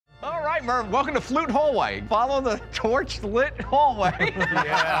right, Murr, welcome to Flute Hallway. Follow the torch-lit hallway. Oh,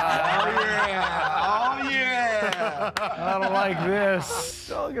 yeah. I don't like this.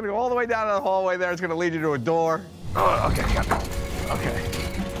 So we're gonna go all the way down to the hallway there. It's gonna lead you to a door. Oh, okay, got it. Okay.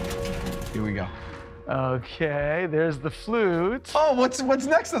 Here we go. Okay, there's the flute. Oh, what's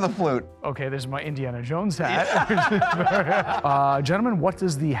next to the flute? Okay, there's my Indiana Jones hat. Gentlemen, what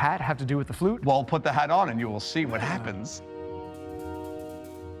does the hat have to do with the flute? Well, put the hat on and you will see what happens.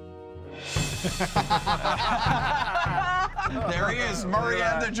 There he is, Murray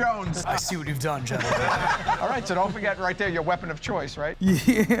and the Jones. I see what you've done, gentlemen. All right, so don't forget right there your weapon of choice, right?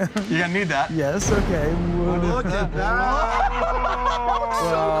 Yeah. You're gonna need that. Yes, okay. Look at that.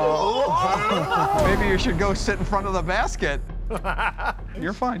 Maybe you should go sit in front of the basket.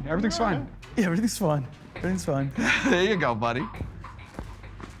 You're fine. Everything's fine. Yeah, everything's fine. Everything's fine. There you go, buddy.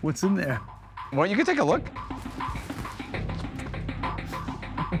 What's in there? Well, you can take a look.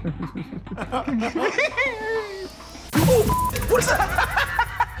 Oh, what is that?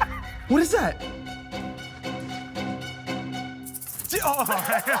 What is that? Oh,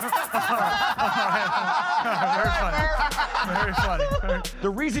 very funny. The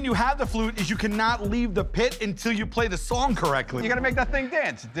reason you have the flute is you cannot leave the pit until you play the song correctly. You gotta make that thing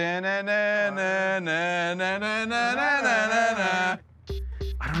dance.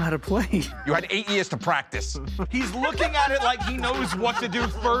 I don't know how to play. You had 8 years to practice. He's looking at it like he knows what to do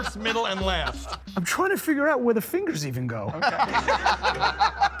first, middle, and last. I'm trying to figure out where the fingers even go.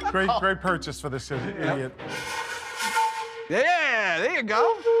 Great purchase for this idiot. Yeah, there you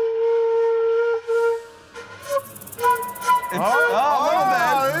go.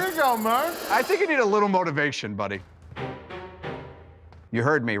 There you go, Murr. I think you need a little motivation, buddy. You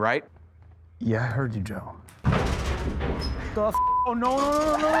heard me, right? Yeah, I heard you, Joe. Oh no!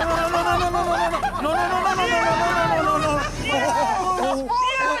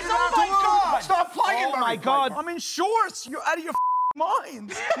 Stop playing, Oh my God! I'm in shorts. You're out of your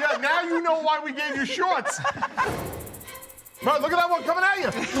mind. Yeah, now you know why we gave you shorts. Murr, look at that one coming at you.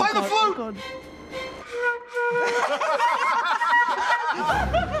 Play the flute.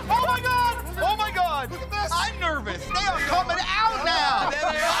 Oh my God! Oh my God! Look at this! I'm nervous. They are coming out now.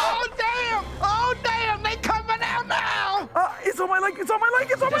 Oh damn! Oh damn! They coming out now! It's on my leg. It's on my leg.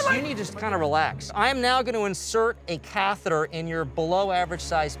 It's on my You leg. need to just kind of relax. I am now going to insert a catheter in your below average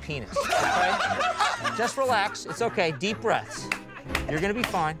sized penis, okay? Just relax. It's okay. Deep breaths. You're going to be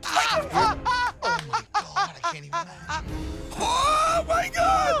fine. Oh my God! I can't even imagine. Oh my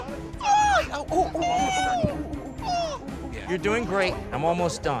God! You're doing great. I'm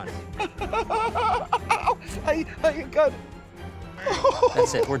almost done. I got.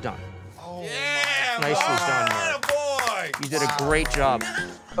 That's it. We're done. Yeah! Nicely done, Murr. Boy! You did a great job.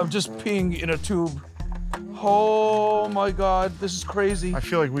 I'm just peeing in a tube. Oh my God, this is crazy. I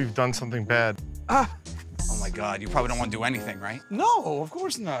feel like we've done something bad. Oh my God, you probably don't want to do anything, right? No, of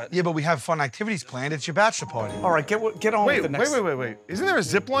course not. Yeah, but we have fun activities planned. It's your bachelor party. All right, get on with the next. Wait. Isn't there a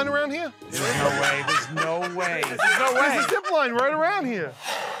zip line around here? There's no way. There's no way. There's a zip line right around here.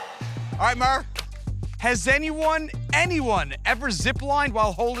 All right, Murr. Has anyone ever ziplined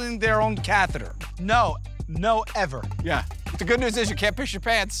while holding their own catheter? No, ever. Yeah. The good news is you can't piss your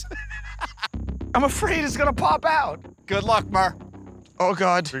pants. I'm afraid it's gonna pop out. Good luck, Murr. Oh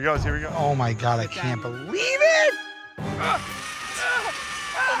God. Here he goes. Here we go. Oh my God, I can't believe it! Oh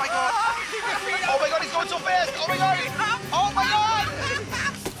my God! Oh my God, he's going so fast! Oh my God! Oh my God!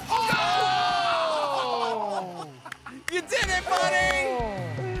 Oh! You did it,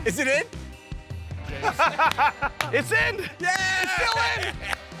 buddy! Is it in? It's in! Yeah! It's still in!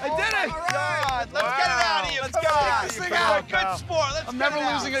 I did it! All right, Let's get it out of here. Let's go. Take this thing out. Good sport. I'm never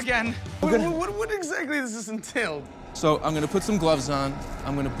losing again. What exactly does this entail? So I'm gonna put some gloves on.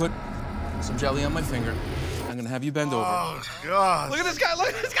 I'm gonna put some jelly on my finger. I'm gonna have you bend over. Oh, God. Look at this guy. Look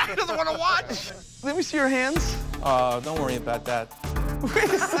at this guy. He doesn't want to watch. Let me see your hands. Don't worry about that. Wait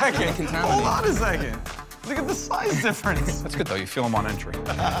a second. Contaminate. Hold on a second. Look at the size difference. That's good, though. You feel him on entry.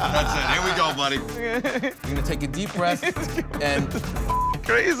 That's it. Here we go, buddy. You're gonna take a deep breath and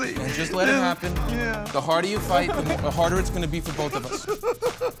Crazy. just let it happen. Yeah. The harder you fight, the harder it's gonna be for both of us.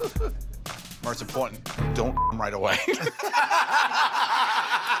 Murr, it's important. Don't right away. You're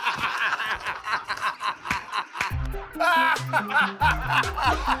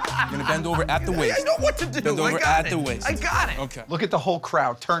gonna bend over at the waist. I know what to do. Bend over at the waist. I got it. Okay. Look at the whole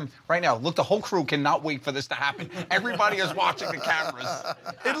crowd. Turn right now. Look, the whole crew cannot wait for this to happen. Everybody is watching the cameras.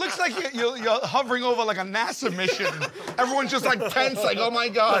 It looks like you're hovering over like a NASA mission. Everyone's just like tense, like, oh my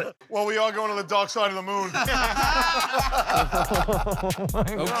God. Well, we are going to the dark side of the moon.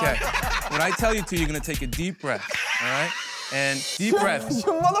 Okay. When I tell you to, you're gonna take a deep breath. All right. And deep breath. Deep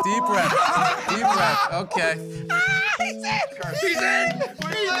breath. Deep breath. Okay. He's in! He's in!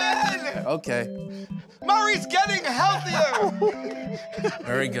 He's in! Okay. Murray's getting healthier!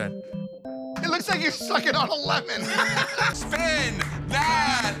 Very good. It looks like you're sucking on a lemon. Spin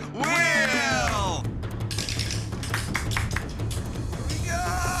that wheel!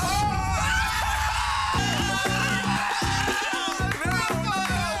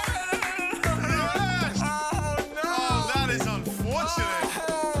 That is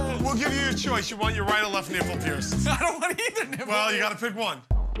unfortunate. We'll give you a choice. You want your right or left nipple pierced? I don't want either nipple. Well, you gotta pick one.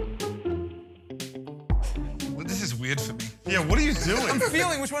 Well, this is weird for me. Yeah, what are you doing? I'm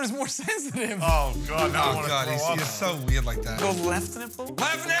feeling which one is more sensitive. Oh, God, now I Oh, want to God, throw up. he's so weird like that. Go left nipple?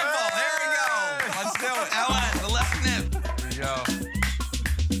 Left nipple, there we go. Let's do it. Ellen, the left nip. There you go.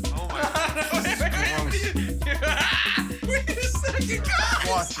 Oh, my God. Wait a second, guys!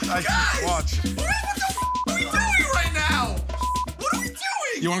 Watch. Guys! Watch. What the f are we doing right now? What are we doing?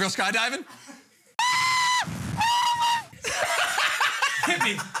 You want to go skydiving? Hit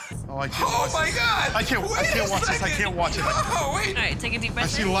me. Oh, I can't Oh watch my this. God! I can't watch this. I can't watch it. Oh, wait. All right, take a deep breath. I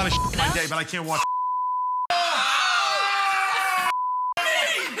see a lot of shit in my day, but I can't watch.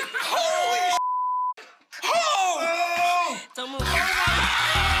 Holy Oh! Don't move.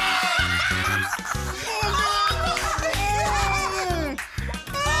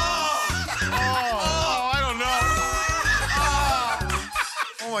 Oh, I don't know.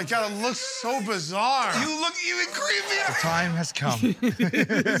 Oh my God, it looks so bizarre. You look even creepier. The time has come.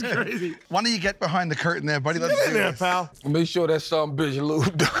 It's crazy. Why don't you get behind the curtain there, buddy? Let's Get do in there, this. pal. Make sure that some bitch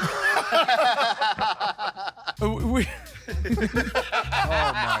lubed. We,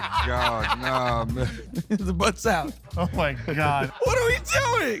 Oh my God, nah, man. the butt's out. Oh my God. What are we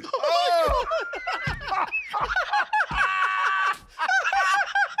doing? Oh.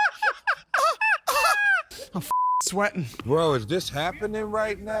 Sweating. Bro, is this happening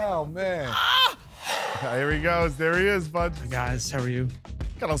right now, man? Here he goes. There he is, bud. Hey guys, how are you?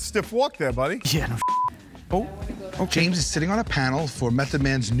 Got a stiff walk there, buddy. Yeah, no. Oh, James is sitting on a panel for Method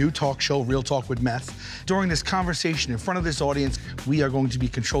Man's new talk show, Real Talk with Meth. During this conversation in front of this audience, we are going to be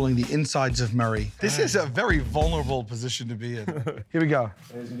controlling the insides of Murray. This is a very vulnerable position to be in. Here we go.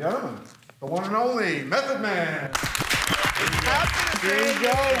 Ladies and gentlemen, the one and only Method Man. Here you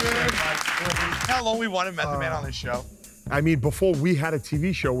go, man. How long we wanted Method Man on this show? I mean, before we had a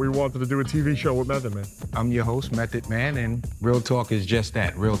TV show, we wanted to do a TV show with Method Man. I'm your host, Method Man, and Real Talk is just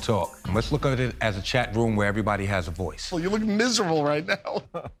that, real talk. Let's look at it as a chat room where everybody has a voice. Well, you look miserable right now.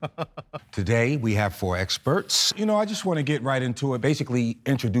 Today, we have 4 experts. You know, I just want to get right into it, basically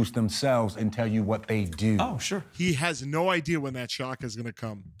introduce themselves and tell you what they do. oh, sure. He has no idea when that shock is going to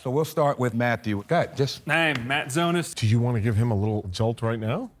come. So we'll start with Matthew. Go ahead, just... Hey, Matt Zonis. Do you want to give him a little jolt right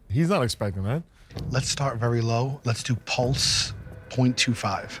now? He's not expecting that. Let's start very low. Let's do pulse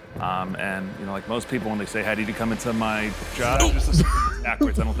 0.25. And, you know, like most people, when they say, how did you come into my job? Just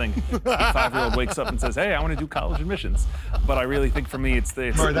backwards. I don't think a 5-year-old wakes up and says, hey, I want to do college admissions. But I really think for me, it's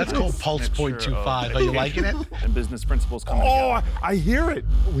the... Murray, that's called pulse 0.25. Are you liking it? And business principles coming Oh, together. I hear it.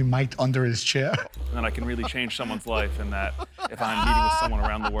 We mic'd under his chair. And then I can really change someone's life, and that if I'm meeting with someone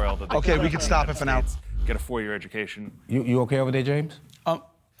around the world... That they Okay, come we back can to the stop United it for now. States, get a 4-year education. You okay over there, James?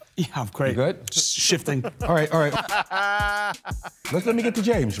 Yeah, I'm great. You good? Just shifting. All right, all right. Let me get to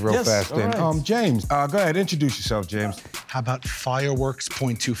James real Yes, fast all then. right. James, go ahead, introduce yourself, James. How about fireworks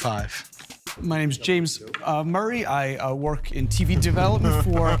 0.25? My name's James Murray. I work in TV development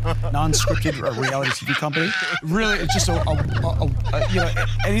for a non-scripted reality TV company. Really, it's just you know,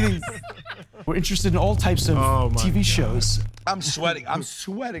 anything. We're interested in all types of TV shows. I'm sweating. I'm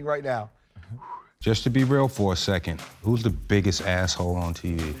sweating right now. Just to be real for a second, who's the biggest asshole on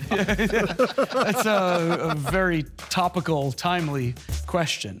TV? That's a very topical, timely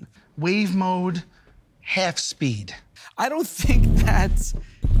question. Wave mode, half speed. I don't think that's.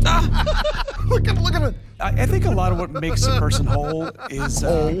 Look at it. I think a lot of what makes a person whole is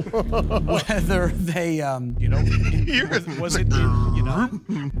whether they, you know, was it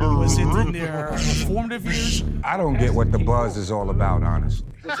in their formative years? I don't get what the buzz is all about, honestly.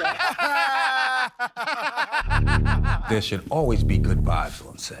 There should always be good vibes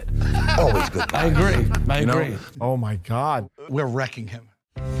on set. Always good vibes. I agree. I You know? agree. Oh, my God. We're wrecking him.